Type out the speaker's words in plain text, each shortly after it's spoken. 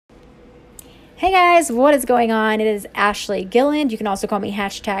Hey guys, what is going on? It is Ashley Gilland. You can also call me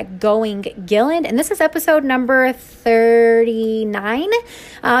 #Going Gilland. And this is episode number 39.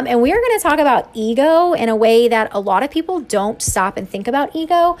 And we are going to talk about ego in a way that a lot of people don't stop and think about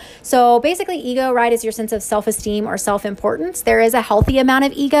ego. So basically ego, right, is your sense of self-esteem or self-importance. There is a healthy amount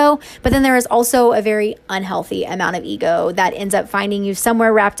of ego, but then there is also a very unhealthy amount of ego that ends up finding you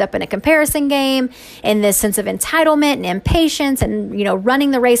somewhere wrapped up in a comparison game, in this sense of entitlement and impatience and, running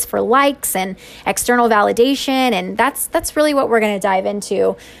the race for likes and external validation. And that's really what we're going to dive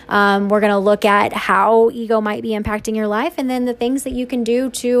into. We're going to look at how ego might be impacting your life and then the things that you can do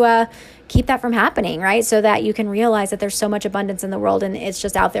to keep that from happening, right? So that you can realize that there's so much abundance in the world and it's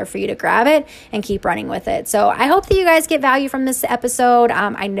just out there for you to grab it and keep running with it. So I hope that you guys get value from this episode.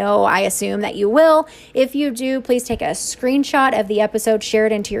 I assume that you will. If you do, please take a screenshot of the episode, share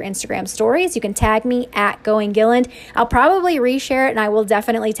it into your Instagram stories. You can tag me @Going Gilland. I'll probably reshare it and I will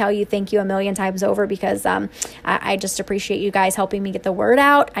definitely tell you thank you a million times over because I just appreciate you guys helping me get the word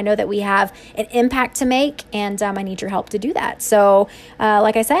out. I know that we have an impact to make and I need your help to do that. So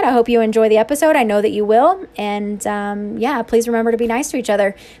like I said, I hope you enjoy the episode. I know that you will. And please remember to be nice to each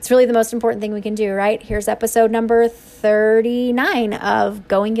other. It's really the most important thing we can do, right? Here's episode number 39 of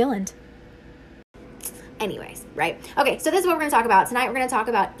Going Gilland. Anyways, right? Okay, so this is what we're going to talk about. Tonight we're going to talk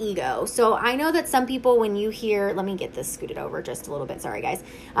about ego. So I know that some people, when you hear, let me get this scooted over just a little bit. Sorry, guys.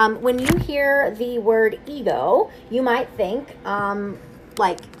 When you hear the word ego, you might think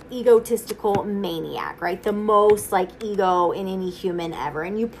like egotistical maniac, right? The most like ego in any human ever.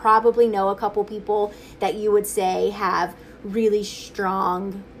 And you probably know a couple people that you would say have really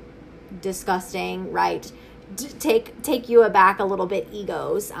strong, disgusting, right? Take you aback a little bit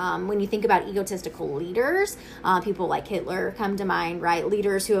egos. When you think about egotistical leaders, people like Hitler come to mind, right?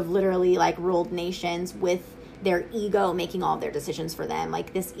 Leaders who have literally like ruled nations with their ego making all of their decisions for them,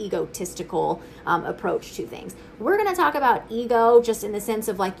 like this egotistical approach to things. We're going to talk about ego just in the sense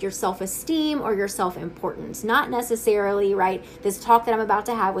of like your self-esteem or your self-importance, not necessarily, right? This talk that I'm about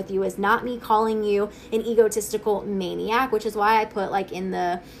to have with you is not me calling you an egotistical maniac, which is why I put like in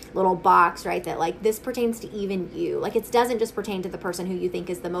the little box, right, that like this pertains to even you. Like it doesn't just pertain to the person who you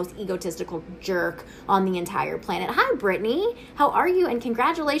think is the most egotistical jerk on the entire planet. Hi, Brittany. How are you? And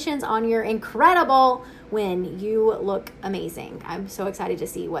congratulations on your incredible win. You look amazing. I'm so excited to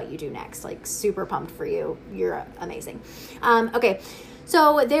see what you do next. Like super pumped for you. You're amazing. Okay.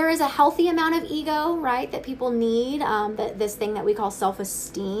 So there is a healthy amount of ego, right, that people need, this thing that we call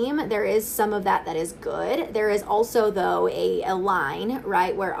self-esteem. There is some of that is good. There is also, though, a line,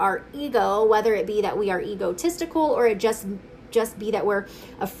 right, where our ego, whether it be that we are egotistical or it just be that we're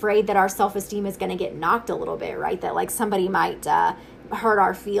afraid that our self-esteem is going to get knocked a little bit, right, that like somebody might hurt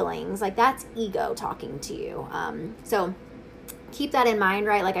our feelings. Like that's ego talking to you. So keep that in mind,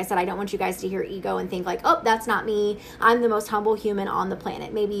 right? Like I said, I don't want you guys to hear ego and think like, oh, that's not me. I'm the most humble human on the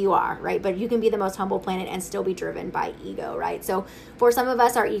planet. Maybe you are, right? But you can be the most humble planet and still be driven by ego, right? So for some of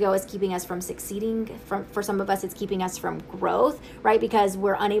us, our ego is keeping us from succeeding. For some of us, it's keeping us from growth, right? Because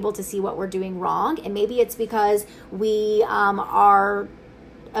we're unable to see what we're doing wrong. And maybe it's because we are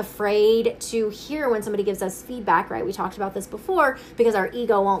afraid to hear when somebody gives us feedback, right? We talked about this before because our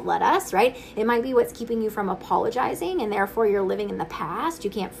ego won't let us, right? It might be what's keeping you from apologizing and therefore you're living in the past. You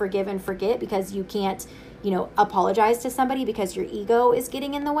can't forgive and forget because you can't, apologize to somebody because your ego is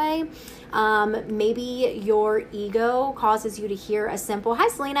getting in the way. Maybe your ego causes you to hear a simple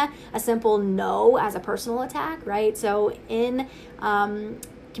no as a personal attack, right? So in,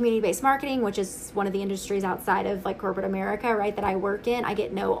 community-based marketing, which is one of the industries outside of like corporate America, right, that I work in, I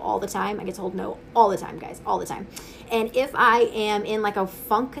get no all the time. I get told no all the time, guys, all the time. And if I am in like a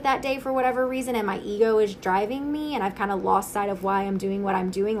funk that day for whatever reason and my ego is driving me and I've kind of lost sight of why I'm doing what I'm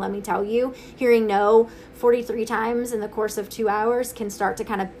doing, let me tell you, hearing no 43 times in the course of 2 hours can start to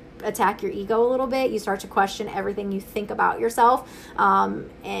kind of attack your ego a little bit. You start to question everything you think about yourself.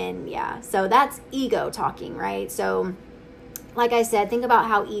 So that's ego talking, right? So like I said, think about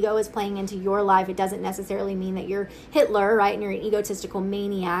how ego is playing into your life. It doesn't necessarily mean that you're Hitler, right? And you're an egotistical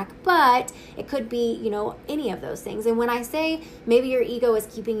maniac, but it could be, any of those things. And when I say maybe your ego is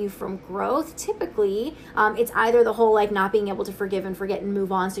keeping you from growth, typically it's either the whole like not being able to forgive and forget and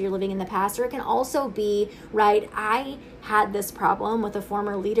move on. So you're living in the past, or it can also be, right, I had this problem with a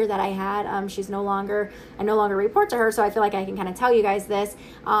former leader that I had. I no longer report to her. So I feel like I can kind of tell you guys this,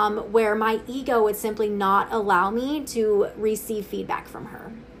 where my ego would simply not allow me to receive feedback from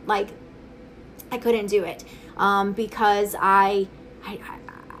her. Like I couldn't do it, because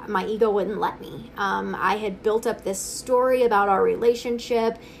my ego wouldn't let me. I had built up this story about our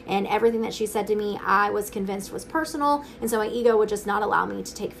relationship, and everything that she said to me, I was convinced was personal. And so my ego would just not allow me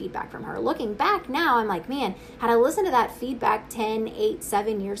to take feedback from her. Looking back now, I'm like, man, had I listened to that feedback 10, 8,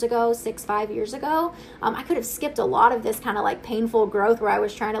 7 years ago, 6, 5 years ago, I could have skipped a lot of this kind of like painful growth where I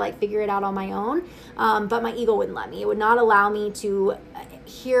was trying to like figure it out on my own. But my ego wouldn't let me. It would not allow me to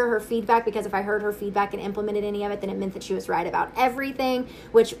hear her feedback, because if I heard her feedback and implemented any of it, then it meant that she was right about everything,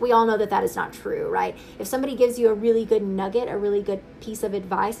 which we all know that that is not true, right? If somebody gives you a really good nugget, a really good piece of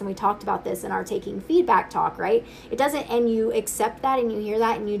advice, and we talked about this in our taking feedback talk, right? It doesn't, and you accept that and you hear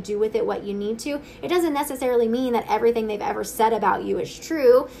that and you do with it what you need to, it doesn't necessarily mean that everything they've ever said about you is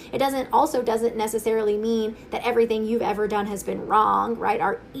true. It doesn't necessarily mean that everything you've ever done has been wrong, right?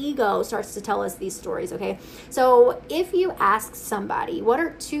 Our ego starts to tell us these stories, okay? So if you ask somebody, what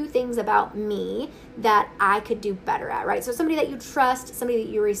are 2 things about me that I could do better at, right? So somebody that you trust, somebody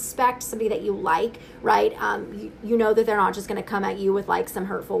that you respect, somebody that you like, right? You know that they're not just going to come at you with like some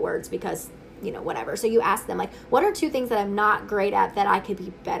hurtful words because, you know, whatever. So you ask them like, what are 2 things that I'm not great at that I could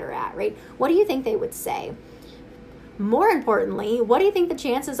be better at, right? What do you think they would say? More importantly, what do you think the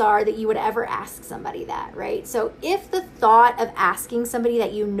chances are that you would ever ask somebody that, right? So if the thought of asking somebody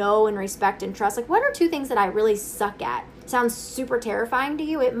that you know and respect and trust, like, what are 2 things that I really suck at, sounds super terrifying to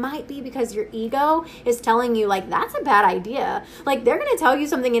you, it might be because your ego is telling you like, that's a bad idea. Like, they're going to tell you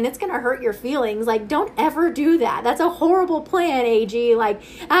something and it's going to hurt your feelings. Like, don't ever do that. That's a horrible plan, AG. Like,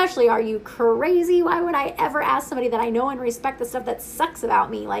 Ashley, are you crazy? Why would I ever ask somebody that I know and respect the stuff that sucks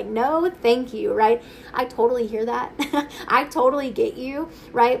about me? Like, no, thank you, right? I totally hear that. I totally get you,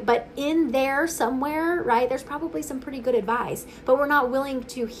 right? But in there somewhere, right, there's probably some pretty good advice, but we're not willing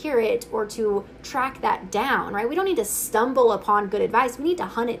to hear it or to track that down, right? We don't need to stumble upon good advice. We need to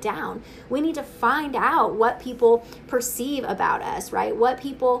hunt it down. We need to find out what people perceive about us, right? What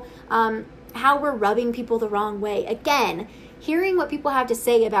people, how we're rubbing people the wrong way. Again, hearing what people have to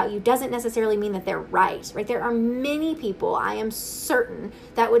say about you doesn't necessarily mean that they're right? There are many people, I am certain,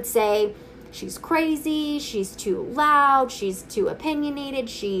 that would say, she's crazy, she's too loud, she's too opinionated,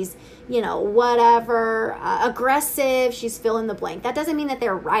 she's, whatever, aggressive, she's fill in the blank. That doesn't mean that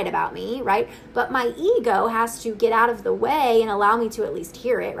they're right about me, right? But my ego has to get out of the way and allow me to at least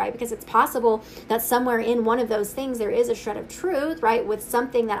hear it, right? Because it's possible that somewhere in one of those things there is a shred of truth, right? With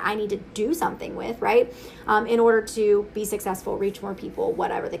something that I need to do something with, right? In order to be successful, reach more people,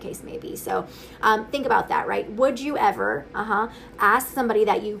 whatever the case may be. So think about that, right? Would you ever ask somebody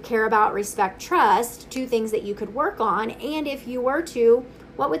that you care about, respect, trust, 2 things that you could work on? And if you were to,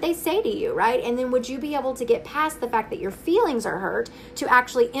 what would they say to you, right? And then would you be able to get past the fact that your feelings are hurt to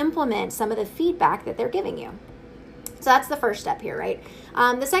actually implement some of the feedback that they're giving you? So that's the first step here, right?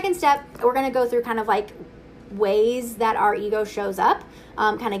 The second step, we're going to go through kind of like ways that our ego shows up,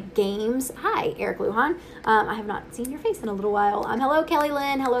 kind of games. Hi, Eric Lujan. I have not seen your face in a little while. Hello, Kelly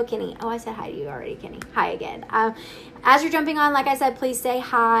Lynn. Hello, Kenny. Oh, I said hi to you already, Kenny. Hi again. As you're jumping on, like I said, please say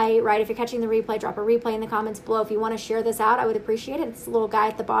hi, right? If you're catching the replay, drop a replay in the comments below. If you want to share this out, I would appreciate it. It's the little guy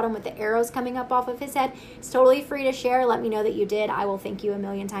at the bottom with the arrows coming up off of his head. It's totally free to share. Let me know that you did. I will thank you a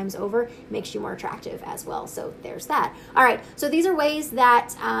million times over. It makes you more attractive as well. So there's that. All right. So these are ways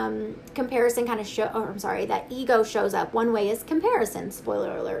that comparison kind of that ego shows up. One way is comparison.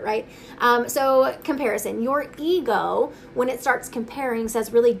 Spoiler alert, right? So comparison. Your ego, when it starts comparing,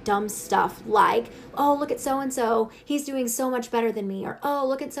 says really dumb stuff like, oh, look at so-and-so, he's doing so much better than me. Or, oh,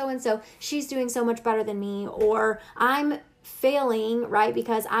 look at so-and-so, she's doing so much better than me. Or, I'm failing, right,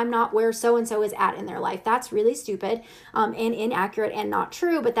 because I'm not where so-and-so is at in their life. That's really stupid and inaccurate and not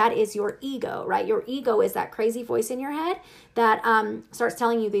true, but that is your ego, right? Your ego is that crazy voice in your head that starts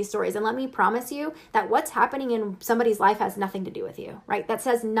telling you these stories. And let me promise you that what's happening in somebody's life has nothing to do with you, right? That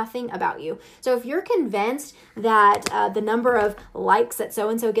says nothing about you. So if you're convinced that the number of likes that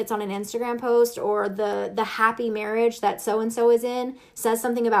so-and-so gets on an Instagram post or the happy marriage that so-and-so is in says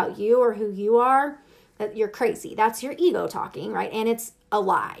something about you or who you are, that you're crazy. That's your ego talking, right? And it's a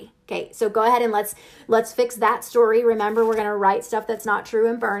lie. Okay, so go ahead and let's fix that story. Remember, we're going to write stuff that's not true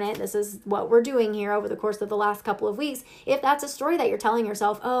and burn it. This is what we're doing here over the course of the last couple of weeks. If that's a story that you're telling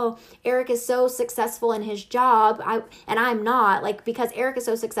yourself, oh, Eric is so successful in his job, and I'm not, like, because Eric is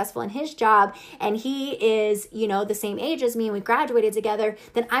so successful in his job and he is, the same age as me and we graduated together,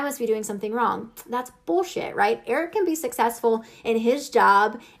 then I must be doing something wrong. That's bullshit, right? Eric can be successful in his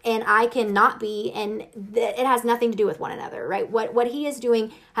job and I cannot be, and it has nothing to do with one another, right? What he is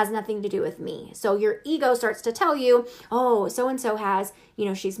doing has nothing to do with me. So your ego starts to tell you, oh, so-and-so has,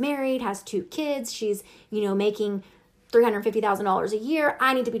 she's married, has 2 kids, she's, making $350,000 a year.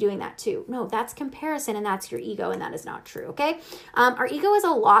 I need to be doing that too. No, that's comparison, and that's your ego, and that is not true, okay? Our ego is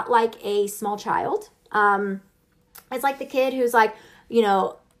a lot like a small child. It's like the kid who's like,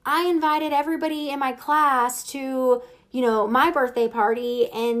 I invited everybody in my class to, my birthday party,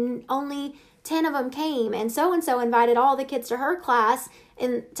 and only 10 of them came, and so invited all the kids to her class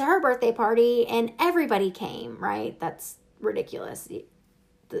and to her birthday party, and everybody came, right? That's ridiculous.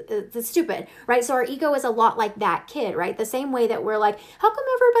 It's stupid, right? So our ego is a lot like that kid, right? The same way that we're like, how come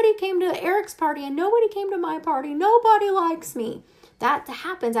everybody came to Eric's party and nobody came to my party? Nobody likes me. That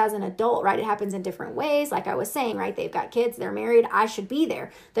happens as an adult, right? It happens in different ways. Like I was saying, right? They've got kids, they're married. I should be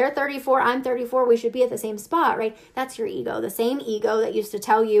there. They're 34, I'm 34. We should be at the same spot, right? That's your ego. The same ego that used to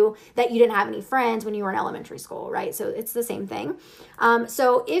tell you that you didn't have any friends when you were in elementary school, right? So it's the same thing.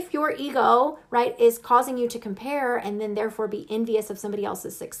 So if your ego, right, is causing you to compare and then therefore be envious of somebody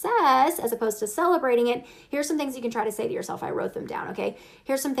else's success as opposed to celebrating it, here's some things you can try to say to yourself. I wrote them down, okay?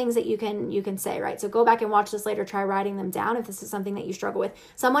 Here's some things that you can say, right? So go back and watch this later. Try writing them down if this is something that you struggle with.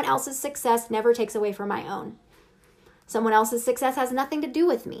 Someone else's success never takes away from my own. Someone else's success has nothing to do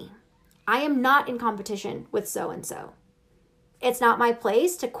with me. I am not in competition with so-and-so. It's not my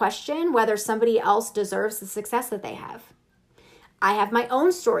place to question whether somebody else deserves the success that they have. I have my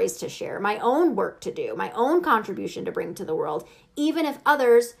own stories to share, my own work to do, my own contribution to bring to the world, even if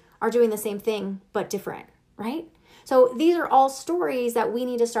others are doing the same thing but different, right? So these are all stories that we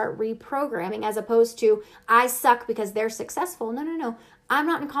need to start reprogramming as opposed to, I suck because they're successful. No. I'm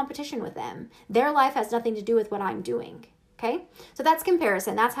not in competition with them. Their life has nothing to do with what I'm doing. Okay? So that's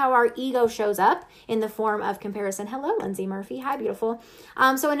comparison. That's how our ego shows up in the form of comparison. Hello, Lindsay Murphy. Hi, beautiful.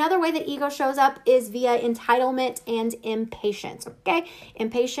 So another way that ego shows up is via entitlement and impatience. Okay?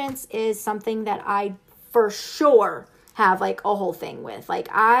 Impatience is something that I for sure have like a whole thing with. Like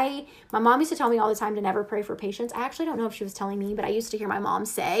my mom used to tell me all the time to never pray for patience. I actually don't know if she was telling me, but I used to hear my mom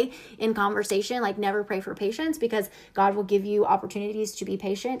say in conversation, like, never pray for patience because God will give you opportunities to be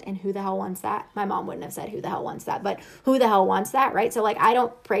patient. And who the hell wants that? My mom wouldn't have said who the hell wants that, but who the hell wants that, right? So like, I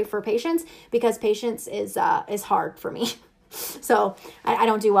don't pray for patience because patience is hard for me. So I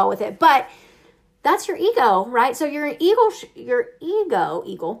don't do well with it, but that's your ego, right? So your ego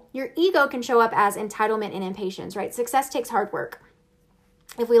can show up as entitlement and impatience, right? Success takes hard work.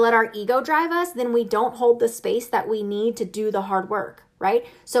 If we let our ego drive us, then we don't hold the space that we need to do the hard work, right?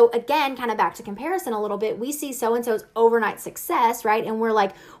 So again, kind of back to comparison a little bit, we see so-and-so's overnight success, right? And we're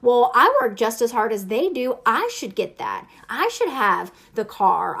like, well, I work just as hard as they do. I should get that. I should have the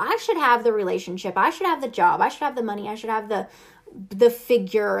car. I should have the relationship. I should have the job. I should have the money. I should have the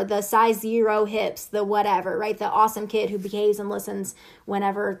figure, the size 0 hips, the whatever, right? The awesome kid who behaves and listens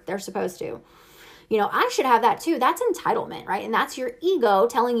whenever they're supposed to. I should have that too. That's entitlement, right? And that's your ego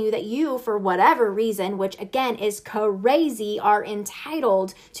telling you that you, for whatever reason, which again is crazy, are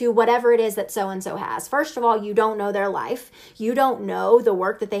entitled to whatever it is that so-and-so has. First of all, you don't know their life. You don't know the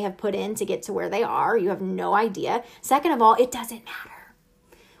work that they have put in to get to where they are. You have no idea. Second of all, it doesn't matter.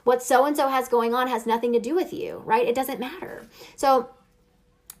 What so-and-so has going on has nothing to do with you, right? It doesn't matter. So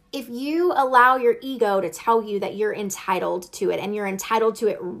if you allow your ego to tell you that you're entitled to it and you're entitled to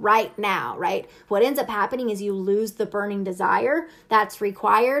it right now, right? What ends up happening is you lose the burning desire that's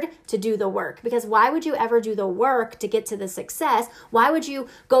required to do the work. Because why would you ever do the work to get to the success? Why would you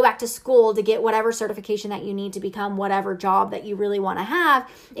go back to school to get whatever certification that you need to become whatever job that you really want to have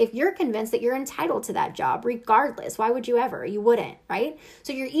if you're convinced that you're entitled to that job regardless? Why would you ever? You wouldn't, right?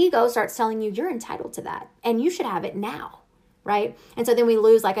 So your ego starts telling you you're entitled to that and you should have it now. Right? And so then we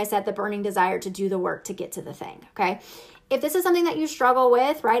lose, like I said, the burning desire to do the work to get to the thing. Okay. If this is something that you struggle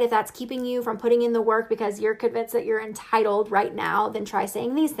with, right? If that's keeping you from putting in the work because you're convinced that you're entitled right now, then try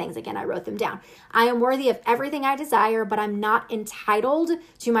saying these things. Again, I wrote them down. I am worthy of everything I desire, but I'm not entitled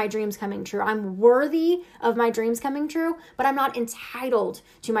to my dreams coming true. I'm worthy of my dreams coming true, but I'm not entitled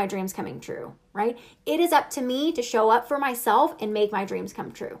to my dreams coming true, right? It is up to me to show up for myself and make my dreams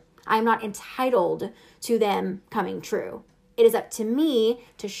come true. I'm not entitled to them coming true. It is up to me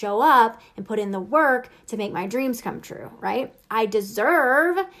to show up and put in the work to make my dreams come true, right? I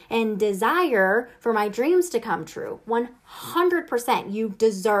deserve and desire for my dreams to come true. 100%, you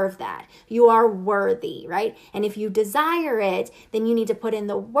deserve that. You are worthy, right? And if you desire it, then you need to put in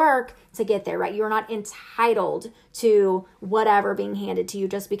the work to get there, right? You're not entitled to whatever being handed to you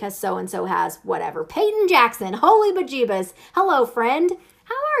just because so-and-so has whatever. Peyton Jackson, holy bejeebus. Hello, friend.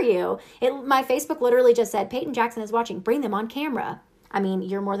 How are you? My Facebook literally just said, Peyton Jackson is watching. Bring them on camera. I mean,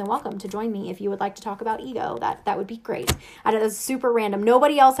 you're more than welcome to join me if you would like to talk about ego. That would be great. I know that's super random.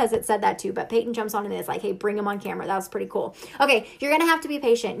 Nobody else has it said that too, but Peyton jumps on and is like, hey, bring him on camera. That was pretty cool. Okay, you're going to have to be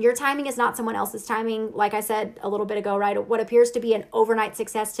patient. Your timing is not someone else's timing. Like I said a little bit ago, right? What appears to be an overnight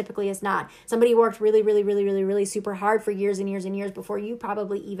success typically is not. Somebody worked really, really, really, really, really super hard for years and years and years before you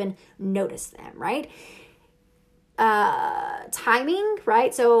probably even noticed them, right? Timing,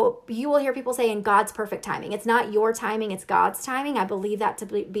 right? So you will hear people say in God's perfect timing. It's not your timing, it's God's timing. I believe that to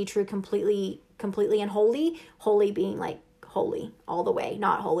be true completely and holy being like holy all the way,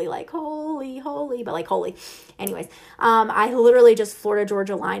 not holy like holy, but like holy. Anyways, I literally just Florida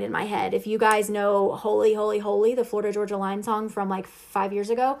Georgia Line in my head. If you guys know Holy, Holy, Holy, the Florida Georgia Line song from like 5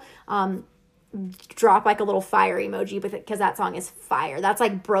 years ago, drop like a little fire emoji because that song is fire. That's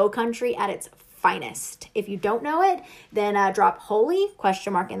like bro country at its finest. If you don't know it, then drop holy ?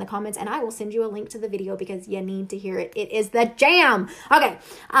 In the comments, and I will send you a link to the video because you need to hear it. It is the jam. Okay,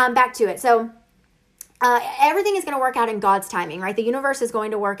 back to it. So everything is going to work out in God's timing, right? The universe is going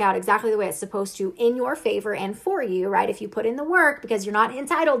to work out exactly the way it's supposed to in your favor and for you, right? If you put in the work, because you're not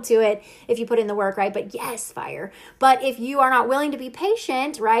entitled to it if you put in the work, right? But yes, fire. But if you are not willing to be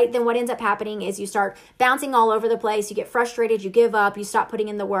patient, right, then what ends up happening is you start bouncing all over the place. You get frustrated, you give up, you stop putting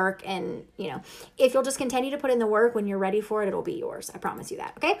in the work. And, if you'll just continue to put in the work, when you're ready for it, it'll be yours. I promise you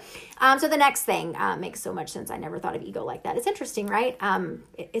that. Okay. So the next thing makes so much sense. I never thought of ego like that. It's interesting, right?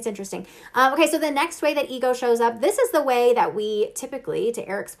 It's interesting. Okay. So the next way that ego shows up, this is the way that we typically, to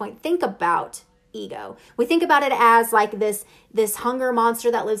Eric's point, think about ego. We think about it as like this hunger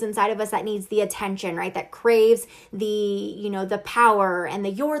monster that lives inside of us that needs the attention, right? That craves the power and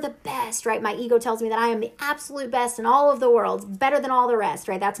you're the best, right? My ego tells me that I am the absolute best in all of the world, better than all the rest,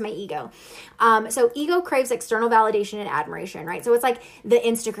 right? That's my ego. So ego craves external validation and admiration, right? So it's like the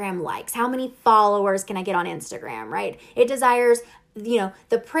Instagram likes. How many followers can I get on Instagram, right? It desires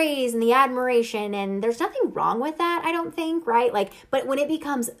the praise and the admiration, and there's nothing wrong with that, I don't think, right? But when it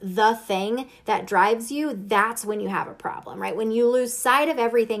becomes the thing that drives you, that's when you have a problem, right? When you lose sight of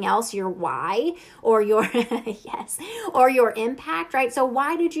everything else, your why or your, yes, or your impact, right? So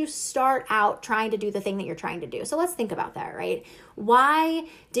why did you start out trying to do the thing that you're trying to do? So let's think about that, right? Why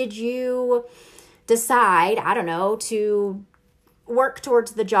did you decide, I don't know, to work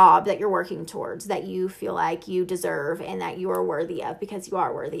towards the job that you're working towards, that you feel like you deserve and that you are worthy of, because you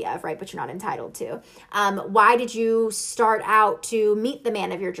are worthy of, right? But you're not entitled to. Why did you start out to meet the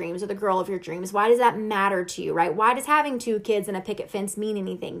man of your dreams or the girl of your dreams? Why does that matter to you, right? Why does having 2 kids and a picket fence mean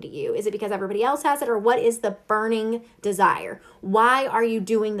anything to you? Is it because everybody else has it, or what is the burning desire? Why are you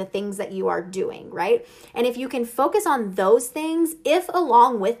doing the things that you are doing, right? And if you can focus on those things, if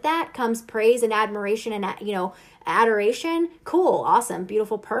along with that comes praise and admiration and, adoration, cool, awesome,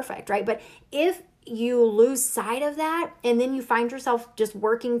 beautiful, perfect, right? But if you lose sight of that and then you find yourself just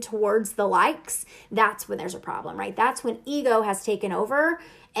working towards the likes, that's when there's a problem, right? That's when ego has taken over,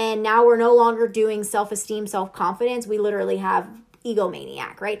 and now we're no longer doing self-esteem, self-confidence. We literally have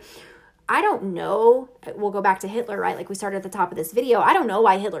egomaniac, right? I don't know. We'll go back to Hitler, right? Like we started at the top of this video. I don't know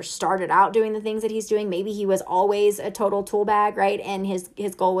why Hitler started out doing the things that he's doing. Maybe he was always a total tool bag, right? And his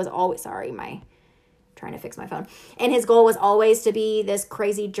goal was always, trying to fix my phone. And his goal was always to be this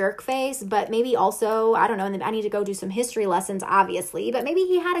crazy jerk face, but maybe also, I don't know, and I need to go do some history lessons, obviously, but maybe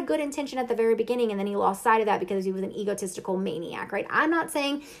he had a good intention at the very beginning and then he lost sight of that because he was an egotistical maniac, right? I'm not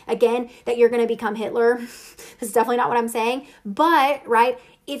saying, again, that you're going to become Hitler. This is definitely not what I'm saying, but, right,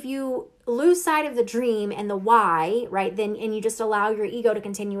 if you lose sight of the dream and the why, right, then, and you just allow your ego to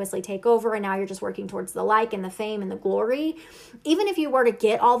continuously take over, and now you're just working towards the like and the fame and the glory. Even if you were to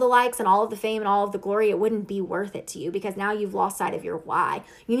get all the likes and all of the fame and all of the glory, it wouldn't be worth it to you, because now you've lost sight of your why.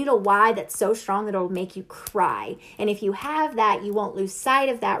 You need a why that's so strong that it'll make you cry. And if you have that, you won't lose sight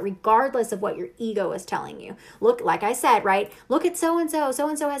of that regardless of what your ego is telling you. Look, like I said, right, look at so-and-so.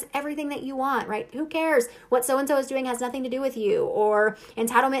 So-and-so has everything that you want, right? Who cares? What so-and-so is doing has nothing to do with you. Or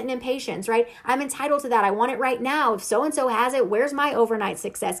entitlement and impatience, right? I'm entitled to that. I want it right now. If so-and-so has it, where's my overnight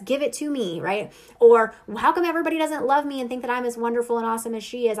success? Give it to me, right? Or how come everybody doesn't love me and think that I'm as wonderful and awesome as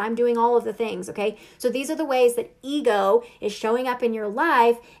she is? I'm doing all of the things, okay? So these are the ways that ego is showing up in your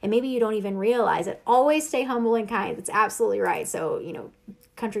life, and maybe you don't even realize it. Always stay humble and kind. That's absolutely right. So,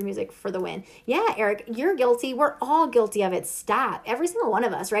 country music for the win. Yeah, Eric, you're guilty. We're all guilty of it. Stop. Every single one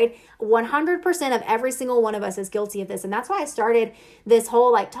of us, right? 100% of every single one of us is guilty of this. And that's why I started this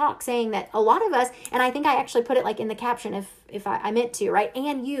whole talk saying that a lot of us, and I think I actually put it in the caption, I meant to, right?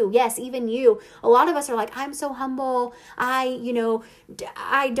 And you, yes, even you. A lot of us are like, I'm so humble.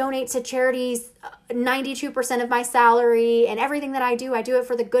 I donate to charities 92% of my salary, and everything that I do it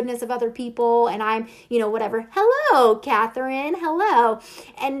for the goodness of other people. And I'm, whatever. Hello, Catherine. Hello.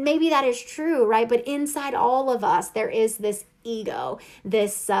 And maybe that is true, right? But inside all of us, there is this ego,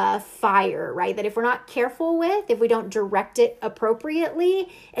 this fire, right? That if we're not careful with, if we don't direct it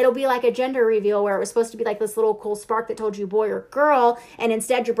appropriately, it'll be like a gender reveal where it was supposed to be like this little cool spark that told you boy or girl, and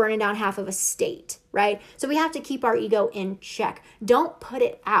instead you're burning down half of a state, right? So we have to keep our ego in check. Don't put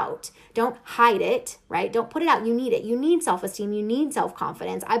it out. Don't hide it, right? Don't put it out. You need it. You need self-esteem. You need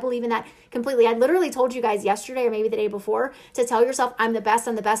self-confidence. I believe in that completely. I literally told you guys yesterday or maybe the day before to tell yourself, I'm the best,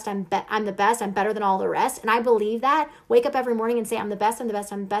 I'm the best, I'm the best, I'm better than all the rest. And I believe that. Wake up every morning and say, I'm the best, I'm the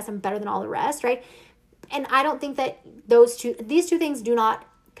best, I'm the best, I'm better than all the rest, right? And I don't think that these two things do not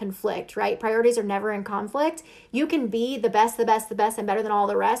conflict, right? Priorities are never in conflict. You can be the best, the best, the best, and better than all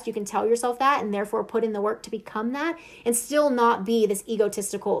the rest. You can tell yourself that and therefore put in the work to become that and still not be this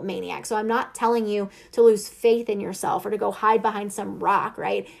egotistical maniac. So I'm not telling you to lose faith in yourself or to go hide behind some rock,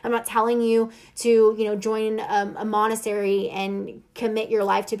 right? I'm not telling you to, join a monastery and commit your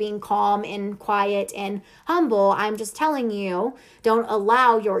life to being calm and quiet and humble. I'm just telling you, don't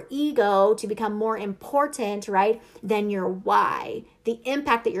allow your ego to become more important, right, than your why. The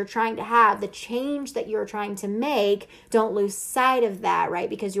impact that you're trying to have, the change that you're trying to make, don't lose sight of that, right?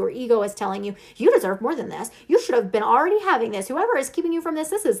 Because your ego is telling you, you deserve more than this. You should have been already having this. Whoever is keeping you from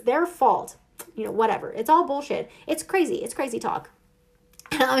this is their fault. Whatever. It's all bullshit. It's crazy. It's crazy talk.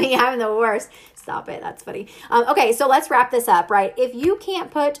 I mean, having the worst. Stop it. That's funny. Okay, so let's wrap this up, right? If you can't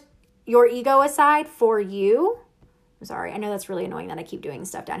put your ego aside for you, I'm sorry. I know that's really annoying that I keep doing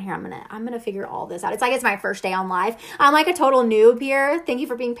stuff down here. I'm gonna figure all this out. It's like it's my first day on live. I'm like a total noob here. Thank you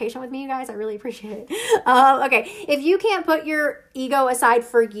for being patient with me, you guys. I really appreciate it. Okay, if you can't put your ego aside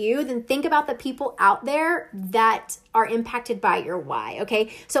for you, then think about the people out there that are impacted by your why, okay?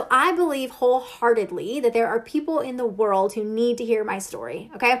 So I believe wholeheartedly that there are people in the world who need to hear my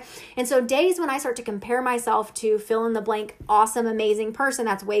story, okay? And so days when I start to compare myself to fill in the blank awesome, amazing person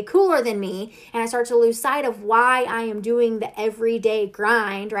that's way cooler than me, and I start to lose sight of why I am doing the everyday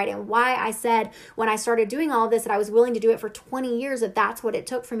grind, right? And why I said when I started doing all of this that I was willing to do it for 20 years, if that's what it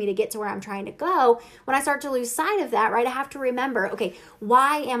took for me to get to where I'm trying to go. When I start to lose sight of that, right, I have to remember, okay,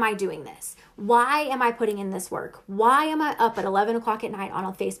 why am I doing this? Why am I putting in this work? Why am I up at 11 o'clock at night on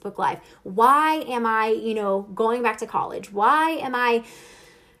a Facebook Live? Why am I, going back to college? Why am I,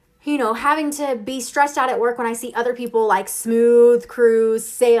 having to be stressed out at work when I see other people like smooth cruise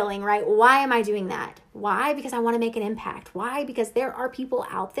sailing, right? Why am I doing that? Why? Because I want to make an impact. Why? Because there are people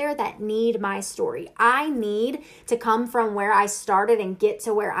out there that need my story. I need to come from where I started and get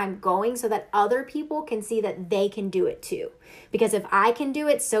to where I'm going so that other people can see that they can do it too. Because if I can do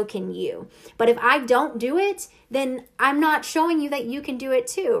it, so can you. But if I don't do it, then I'm not showing you that you can do it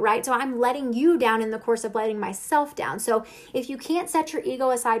too, right? So I'm letting you down in the course of letting myself down. So if you can't set your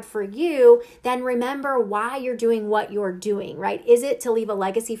ego aside for you, then remember why you're doing what you're doing, right? Is it to leave a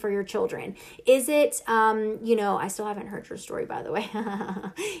legacy for your children? Is it, I still haven't heard your story, by the way.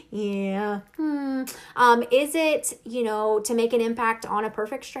 Yeah. Is it, to make an impact on a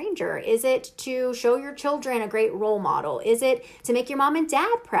perfect stranger? Is it to show your children a great role model? Is it to make your mom and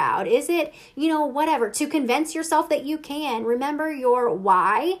dad proud? Is it, whatever, to convince yourself that you can? Remember your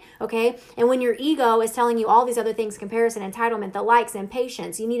why, okay? And when your ego is telling you all these other things, comparison, entitlement, the likes,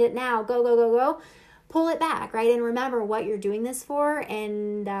 impatience, you need it now, go, go, go, go, pull it back, right? And remember what you're doing this for,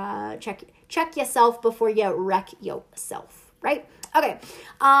 and check yourself before you wreck yourself, right? Okay,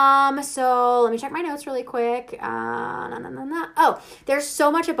 so let me check my notes really quick. Oh, there's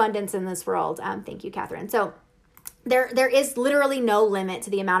so much abundance in this world. Thank you, Catherine. So there is literally no limit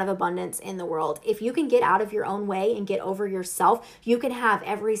to the amount of abundance in the world. If you can get out of your own way and get over yourself, you can have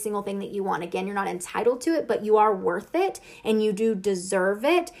every single thing that you want. Again, you're not entitled to it, but you are worth it and you do deserve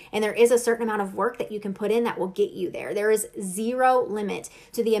it. And there is a certain amount of work that you can put in that will get you there. There is zero limit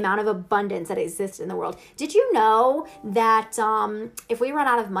to the amount of abundance that exists in the world. Did you know that if we run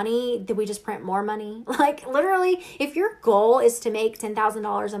out of money, that we just print more money? Like literally, if your goal is to make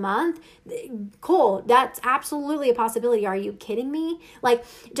 $10,000 a month, cool. That's absolutely a possibility. Are you kidding me? Like,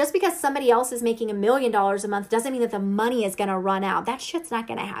 just because somebody else is making $1 million a month doesn't mean that the money is going to run out. That shit's not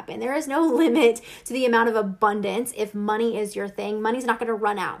going to happen. There is no limit to the amount of abundance. If money is your thing, money's not going to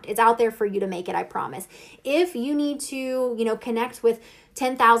run out. It's out there for you to make it, I promise. If you need to, connect with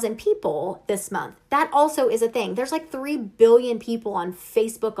 10,000 people this month. That also is a thing. There's like 3 billion people on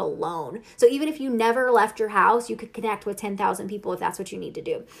Facebook alone. So even if you never left your house, you could connect with 10,000 people if that's what you need to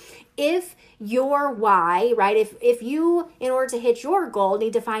do. If your why, right, if you, in order to hit your goal,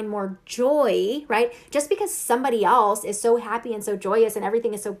 need to find more joy, right, just because somebody else is so happy and so joyous and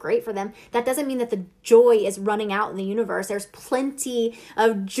everything is so great for them, that doesn't mean that the joy is running out in the universe. There's plenty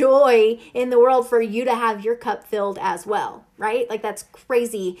of joy in the world for you to have your cup filled as well, right? Like, that's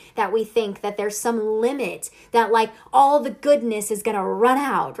crazy that we think that there's some limit, that like all the goodness is going to run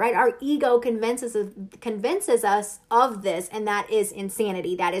out, right? Our ego convinces us of this, and that is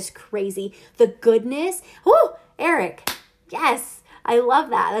insanity. That is crazy. The goodness. Whoo, Eric. Yes. I love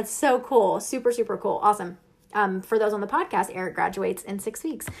that. That's so cool. Super, super cool. Awesome. For those on the podcast, Eric graduates in 6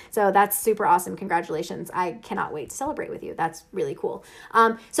 weeks. So that's super awesome. Congratulations. I cannot wait to celebrate with you. That's really cool.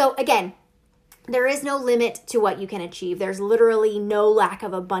 So again, there is no limit to what you can achieve. There's literally no lack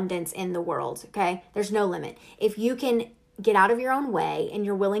of abundance in the world, okay? There's no limit. If you can get out of your own way and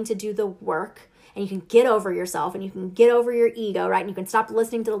you're willing to do the work, and you can get over yourself and you can get over your ego, right? And you can stop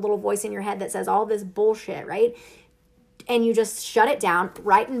listening to the little voice in your head that says all this bullshit, right? And you just shut it down,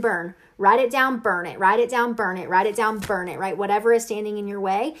 write and burn. Write it down, burn it. Write it down, burn it. Write it down, burn it, right? Whatever is standing in your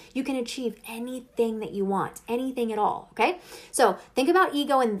way, you can achieve anything that you want, anything at all, okay? So think about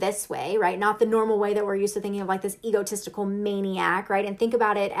ego in this way, right? Not the normal way that we're used to thinking of, like this egotistical maniac, right? And think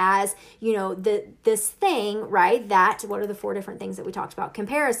about it as, you know, this thing, right? That, what are the 4 different things that we talked about?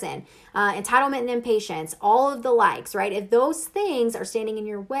 Comparison, entitlement and impatience, all of the likes, right? If those things are standing in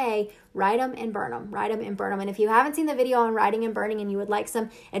your way, write them and burn them. Write them and burn them. And if you haven't seen the video on writing and burning and you would like some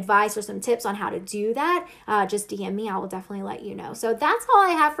advice or some tips on how to do that, just DM me. I will definitely let you know. So that's all I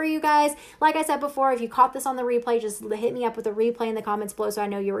have for you guys. Like I said before, if you caught this on the replay, just hit me up with a replay in the comments below so I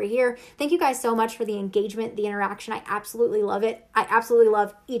know you were here. Thank you guys so much for the engagement, the interaction. I absolutely love it. I absolutely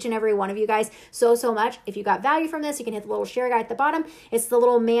love each and every one of you guys so much. If you got value from this, you can hit the little share guy at the bottom. It's the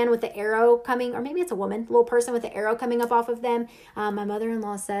little man with the arrow coming, or maybe it's a woman, little person with the arrow coming up off of them. My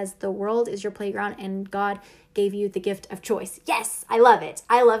mother-in-law says the world is your playground and God gave you the gift of choice. Yes, I love it.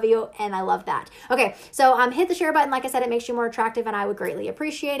 I love you and I love that. Okay, so hit the share button. Like I said, it makes you more attractive and I would greatly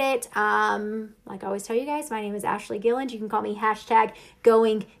appreciate it. Like I always tell you guys, my name is Ashley Gilland. You can call me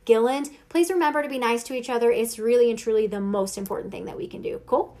 #GoingGilland. Please remember to be nice to each other. It's really and truly the most important thing that we can do.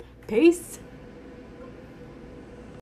 Cool? Peace.